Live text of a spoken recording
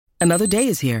Another day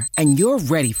is here, and you're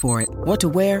ready for it. What to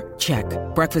wear? Check.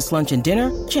 Breakfast, lunch, and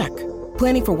dinner? Check.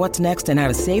 Planning for what's next and how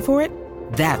to save for it?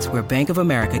 That's where Bank of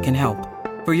America can help.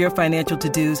 For your financial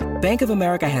to-dos, Bank of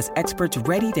America has experts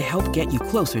ready to help get you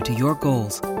closer to your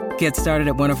goals. Get started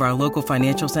at one of our local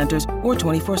financial centers or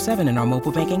 24/7 in our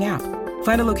mobile banking app.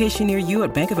 Find a location near you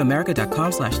at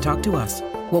bankofamerica.com/talktous.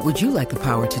 What would you like the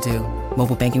power to do?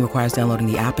 Mobile banking requires downloading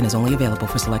the app and is only available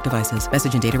for select devices.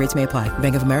 Message and data rates may apply.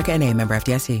 Bank of America N.A., member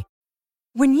FDIC.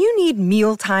 When you need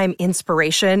mealtime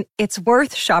inspiration, it's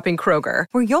worth shopping Kroger,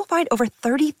 where you'll find over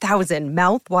 30,000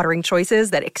 mouth-watering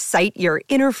choices that excite your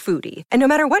inner foodie. And no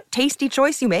matter what tasty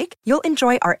choice you make, you'll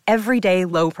enjoy our everyday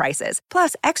low prices,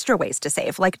 plus extra ways to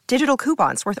save, like digital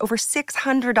coupons worth over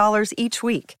 $600 each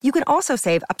week. You can also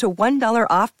save up to $1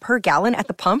 off per gallon at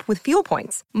the pump with fuel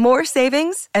points. More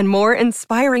savings and more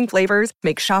inspiring flavors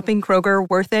make shopping Kroger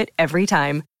worth it every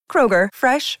time. Kroger,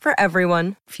 fresh for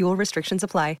everyone. Fuel restrictions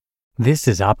apply. This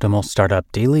is Optimal Startup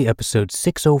Daily, episode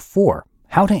 604,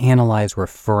 How to Analyze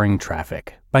Referring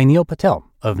Traffic, by Neil Patel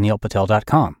of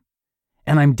neilpatel.com.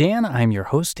 And I'm Dan, I'm your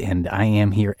host, and I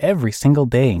am here every single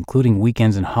day, including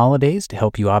weekends and holidays, to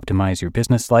help you optimize your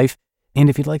business life. And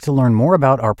if you'd like to learn more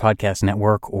about our podcast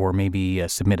network, or maybe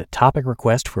submit a topic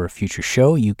request for a future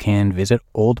show, you can visit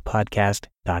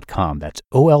oldpodcast.com. That's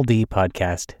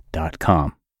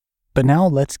oldpodcast.com. But now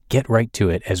let's get right to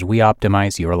it as we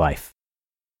optimize your life.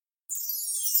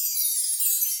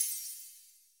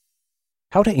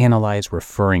 How to Analyze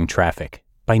Referring Traffic,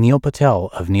 by Neil Patel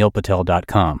of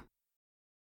neilpatel.com.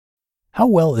 How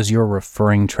well is your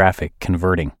referring traffic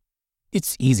converting?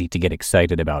 It's easy to get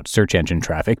excited about search engine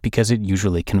traffic because it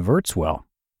usually converts well.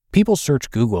 People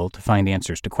search Google to find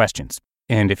answers to questions,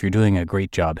 and if you're doing a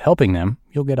great job helping them,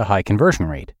 you'll get a high conversion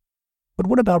rate. But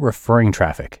what about referring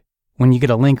traffic? When you get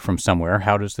a link from somewhere,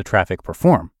 how does the traffic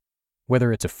perform?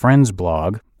 Whether it's a friend's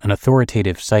blog, an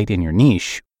authoritative site in your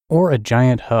niche, or a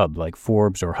giant hub like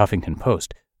Forbes or Huffington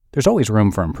Post, there's always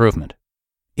room for improvement.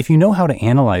 If you know how to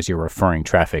analyze your referring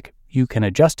traffic, you can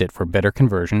adjust it for better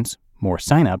conversions, more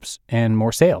signups, and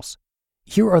more sales.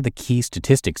 Here are the key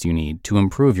statistics you need to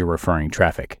improve your referring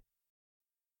traffic.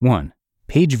 1.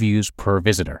 Page views per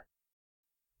visitor.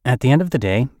 At the end of the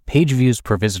day, page views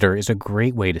per visitor is a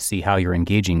great way to see how you're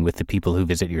engaging with the people who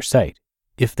visit your site.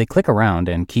 If they click around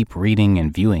and keep reading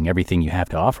and viewing everything you have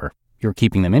to offer, you're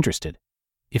keeping them interested.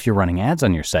 If you're running ads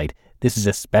on your site, this is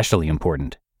especially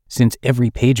important, since every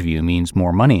page view means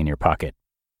more money in your pocket.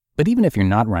 But even if you're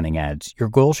not running ads, your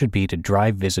goal should be to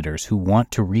drive visitors who want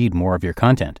to read more of your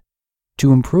content.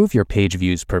 To improve your page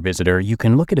views per visitor, you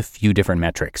can look at a few different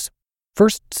metrics.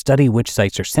 First, study which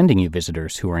sites are sending you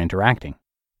visitors who are interacting.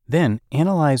 Then,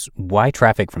 analyze why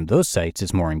traffic from those sites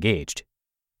is more engaged.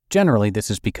 Generally, this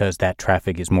is because that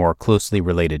traffic is more closely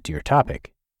related to your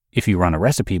topic. If you run a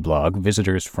recipe blog,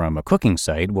 visitors from a cooking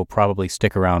site will probably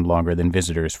stick around longer than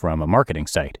visitors from a marketing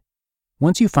site.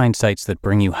 Once you find sites that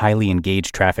bring you highly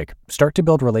engaged traffic, start to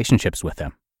build relationships with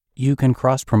them. You can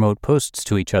cross-promote posts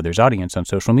to each other's audience on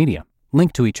social media,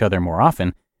 link to each other more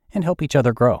often, and help each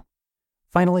other grow.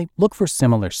 Finally, look for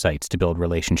similar sites to build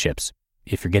relationships.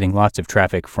 If you're getting lots of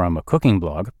traffic from a cooking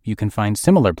blog, you can find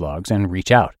similar blogs and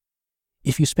reach out.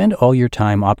 If you spend all your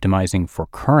time optimizing for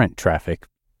current traffic,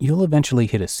 you'll eventually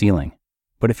hit a ceiling.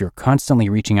 But if you're constantly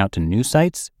reaching out to new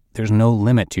sites, there's no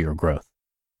limit to your growth.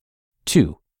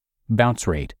 2. Bounce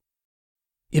rate.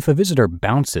 If a visitor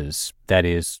bounces, that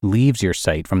is, leaves your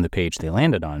site from the page they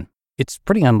landed on, it's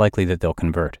pretty unlikely that they'll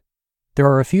convert. There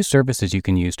are a few services you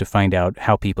can use to find out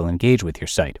how people engage with your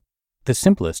site. The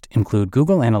simplest include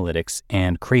Google Analytics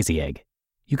and Crazy Egg.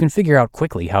 You can figure out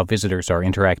quickly how visitors are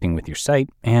interacting with your site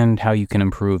and how you can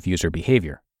improve user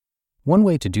behavior. One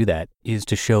way to do that is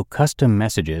to show custom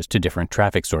messages to different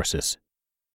traffic sources.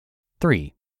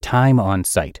 3. Time on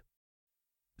site.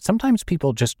 Sometimes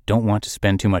people just don't want to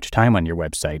spend too much time on your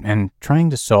website, and trying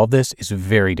to solve this is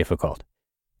very difficult.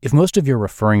 If most of your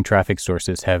referring traffic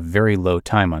sources have very low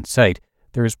time on site,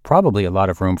 there is probably a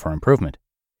lot of room for improvement.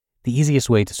 The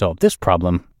easiest way to solve this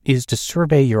problem is to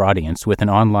survey your audience with an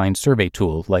online survey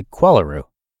tool like Qualaroo.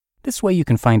 This way you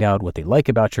can find out what they like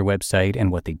about your website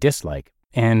and what they dislike,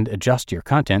 and adjust your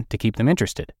content to keep them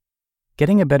interested.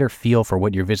 Getting a better feel for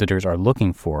what your visitors are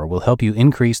looking for will help you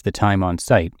increase the time on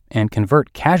site and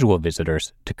convert casual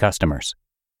visitors to customers.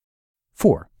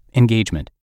 4. Engagement.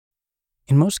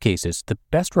 In most cases, the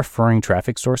best referring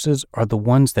traffic sources are the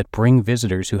ones that bring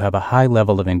visitors who have a high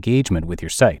level of engagement with your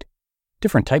site.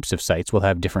 Different types of sites will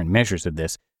have different measures of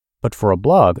this, but for a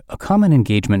blog, a common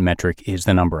engagement metric is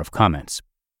the number of comments.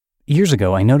 Years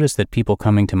ago, I noticed that people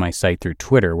coming to my site through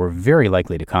Twitter were very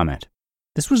likely to comment.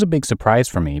 This was a big surprise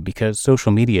for me because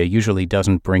social media usually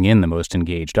doesn't bring in the most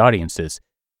engaged audiences.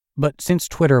 But since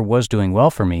Twitter was doing well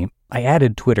for me, I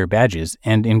added Twitter badges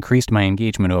and increased my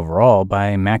engagement overall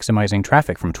by maximizing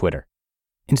traffic from Twitter.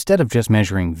 Instead of just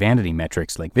measuring vanity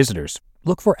metrics like visitors,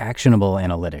 look for actionable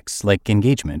analytics like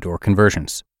engagement or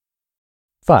conversions.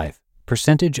 5.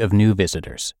 Percentage of new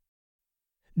visitors.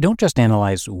 Don't just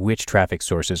analyze which traffic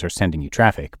sources are sending you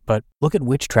traffic, but look at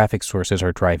which traffic sources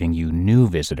are driving you new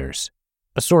visitors.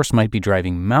 A source might be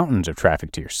driving mountains of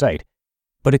traffic to your site,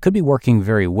 but it could be working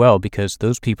very well because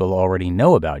those people already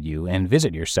know about you and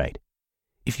visit your site.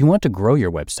 If you want to grow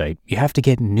your website, you have to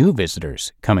get new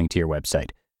visitors coming to your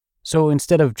website. So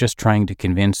instead of just trying to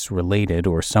convince related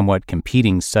or somewhat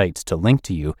competing sites to link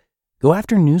to you, go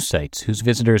after new sites whose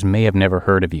visitors may have never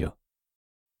heard of you.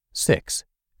 6.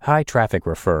 High traffic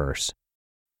referrers.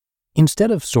 Instead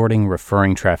of sorting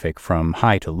referring traffic from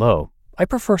high to low, I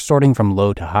prefer sorting from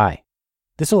low to high.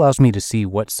 This allows me to see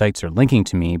what sites are linking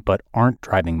to me but aren't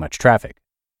driving much traffic.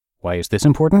 Why is this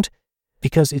important?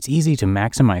 Because it's easy to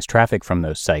maximize traffic from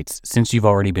those sites since you've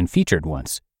already been featured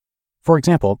once. For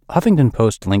example, Huffington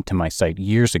Post linked to my site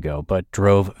years ago but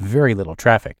drove very little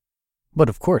traffic. But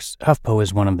of course, HuffPo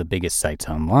is one of the biggest sites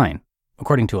online.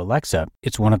 According to Alexa,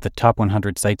 it's one of the top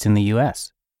 100 sites in the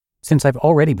US. Since I've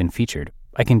already been featured,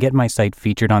 I can get my site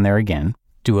featured on there again,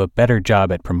 do a better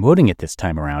job at promoting it this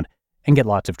time around, and get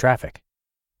lots of traffic.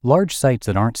 Large sites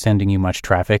that aren't sending you much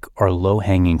traffic are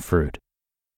low-hanging fruit.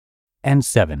 And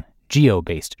 7.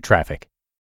 Geo-based traffic.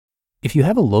 If you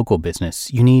have a local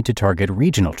business, you need to target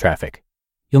regional traffic.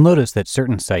 You'll notice that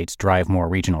certain sites drive more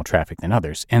regional traffic than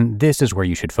others, and this is where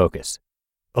you should focus.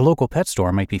 A local pet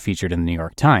store might be featured in the New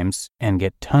York Times and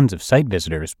get tons of site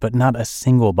visitors, but not a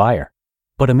single buyer.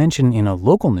 But a mention in a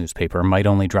local newspaper might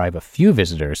only drive a few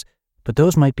visitors, but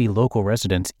those might be local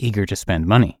residents eager to spend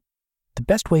money. The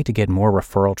best way to get more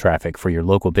referral traffic for your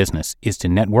local business is to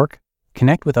network,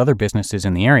 connect with other businesses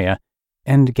in the area,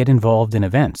 and get involved in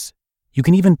events. You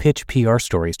can even pitch PR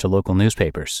stories to local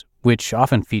newspapers, which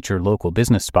often feature local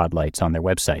business spotlights on their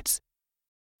websites.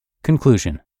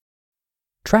 Conclusion.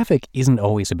 Traffic isn't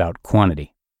always about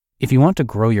quantity. If you want to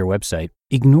grow your website,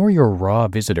 ignore your raw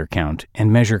visitor count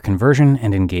and measure conversion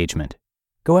and engagement.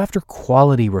 Go after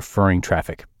quality referring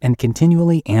traffic and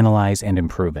continually analyze and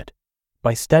improve it.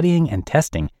 By studying and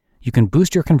testing, you can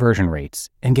boost your conversion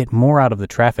rates and get more out of the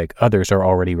traffic others are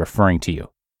already referring to you.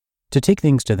 To take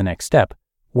things to the next step,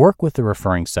 work with the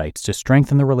referring sites to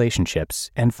strengthen the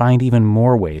relationships and find even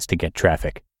more ways to get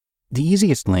traffic. The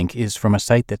easiest link is from a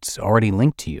site that's already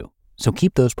linked to you, so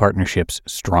keep those partnerships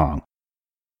strong.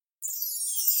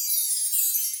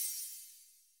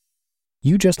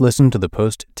 You just listened to the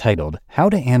post titled How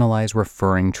to Analyze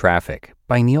Referring Traffic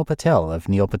by Neil Patel of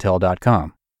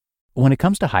neilpatel.com. When it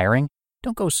comes to hiring,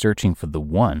 don't go searching for the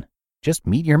one. Just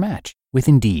meet your match with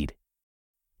Indeed.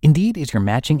 Indeed is your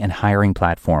matching and hiring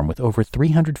platform with over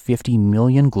 350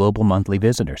 million global monthly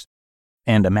visitors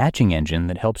and a matching engine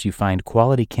that helps you find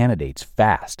quality candidates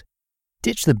fast.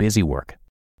 Ditch the busy work.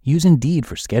 Use Indeed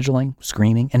for scheduling,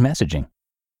 screening, and messaging.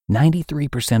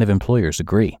 93% of employers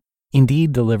agree.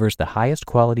 Indeed delivers the highest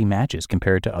quality matches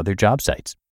compared to other job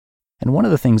sites. And one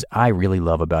of the things I really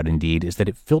love about Indeed is that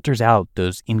it filters out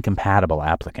those incompatible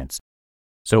applicants.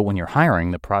 So when you're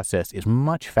hiring, the process is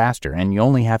much faster and you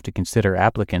only have to consider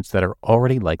applicants that are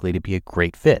already likely to be a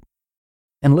great fit.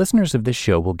 And listeners of this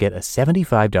show will get a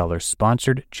 $75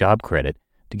 sponsored job credit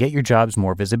to get your jobs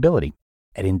more visibility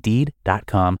at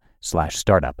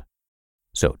Indeed.com/startup.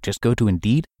 So just go to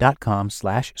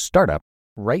Indeed.com/startup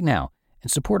right now and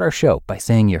support our show by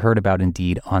saying you heard about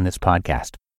Indeed on this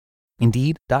podcast.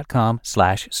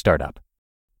 Indeed.com/startup.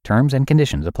 Terms and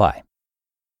conditions apply.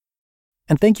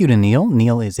 And thank you to Neil.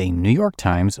 Neil is a New York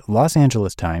Times, Los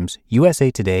Angeles Times, USA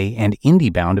Today, and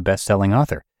IndieBound best-selling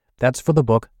author. That's for the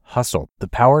book Hustle, The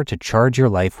Power to Charge Your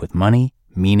Life with Money,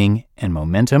 Meaning, and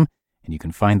Momentum. And you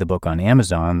can find the book on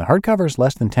Amazon. The hardcover is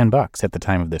less than $10 at the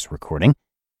time of this recording.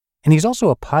 And he's also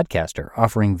a podcaster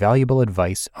offering valuable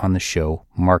advice on the show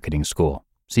Marketing School.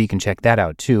 So you can check that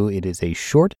out too. It is a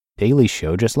short daily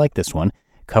show just like this one,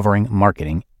 covering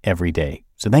marketing every day.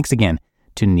 So thanks again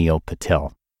to Neil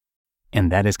Patel.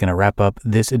 And that is going to wrap up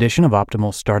this edition of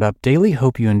Optimal Startup Daily.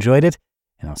 Hope you enjoyed it,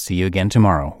 and I'll see you again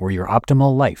tomorrow where your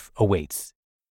optimal life awaits.